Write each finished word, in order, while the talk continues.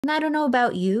And I don't know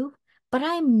about you, but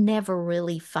I'm never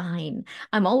really fine.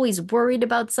 I'm always worried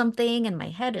about something, and my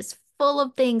head is full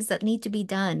of things that need to be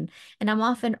done. And I'm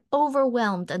often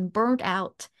overwhelmed and burnt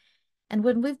out. And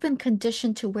when we've been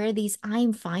conditioned to wear these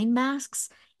I'm fine masks,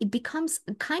 it becomes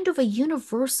kind of a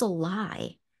universal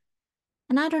lie.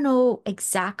 And I don't know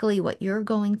exactly what you're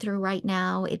going through right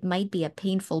now. It might be a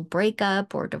painful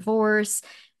breakup or divorce.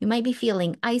 You might be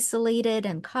feeling isolated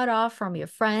and cut off from your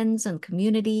friends and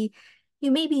community.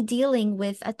 You may be dealing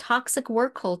with a toxic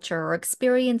work culture or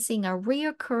experiencing a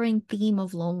reoccurring theme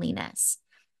of loneliness.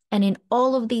 And in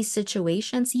all of these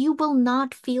situations, you will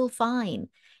not feel fine.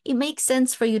 It makes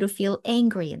sense for you to feel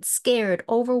angry and scared,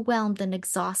 overwhelmed and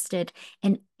exhausted,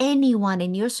 and anyone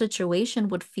in your situation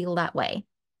would feel that way.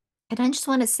 And I just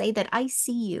want to say that I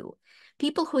see you.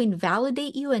 People who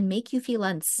invalidate you and make you feel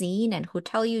unseen and who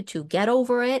tell you to get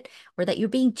over it or that you're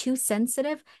being too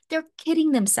sensitive, they're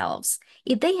kidding themselves.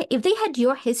 If they had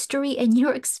your history and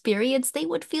your experience, they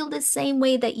would feel the same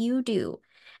way that you do.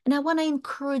 And I want to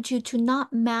encourage you to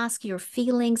not mask your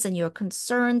feelings and your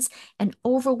concerns and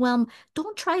overwhelm.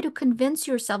 Don't try to convince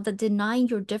yourself that denying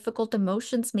your difficult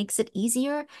emotions makes it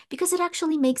easier because it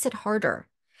actually makes it harder.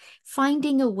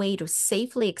 Finding a way to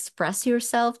safely express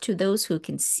yourself to those who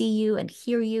can see you and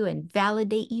hear you and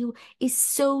validate you is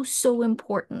so, so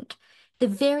important. The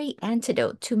very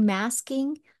antidote to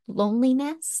masking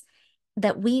loneliness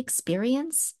that we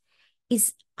experience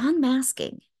is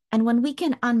unmasking. And when we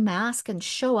can unmask and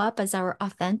show up as our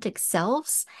authentic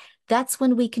selves, that's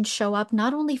when we can show up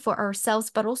not only for ourselves,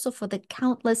 but also for the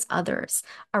countless others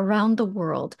around the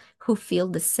world who feel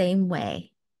the same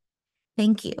way.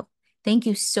 Thank you. Thank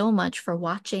you so much for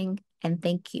watching, and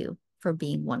thank you for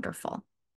being wonderful.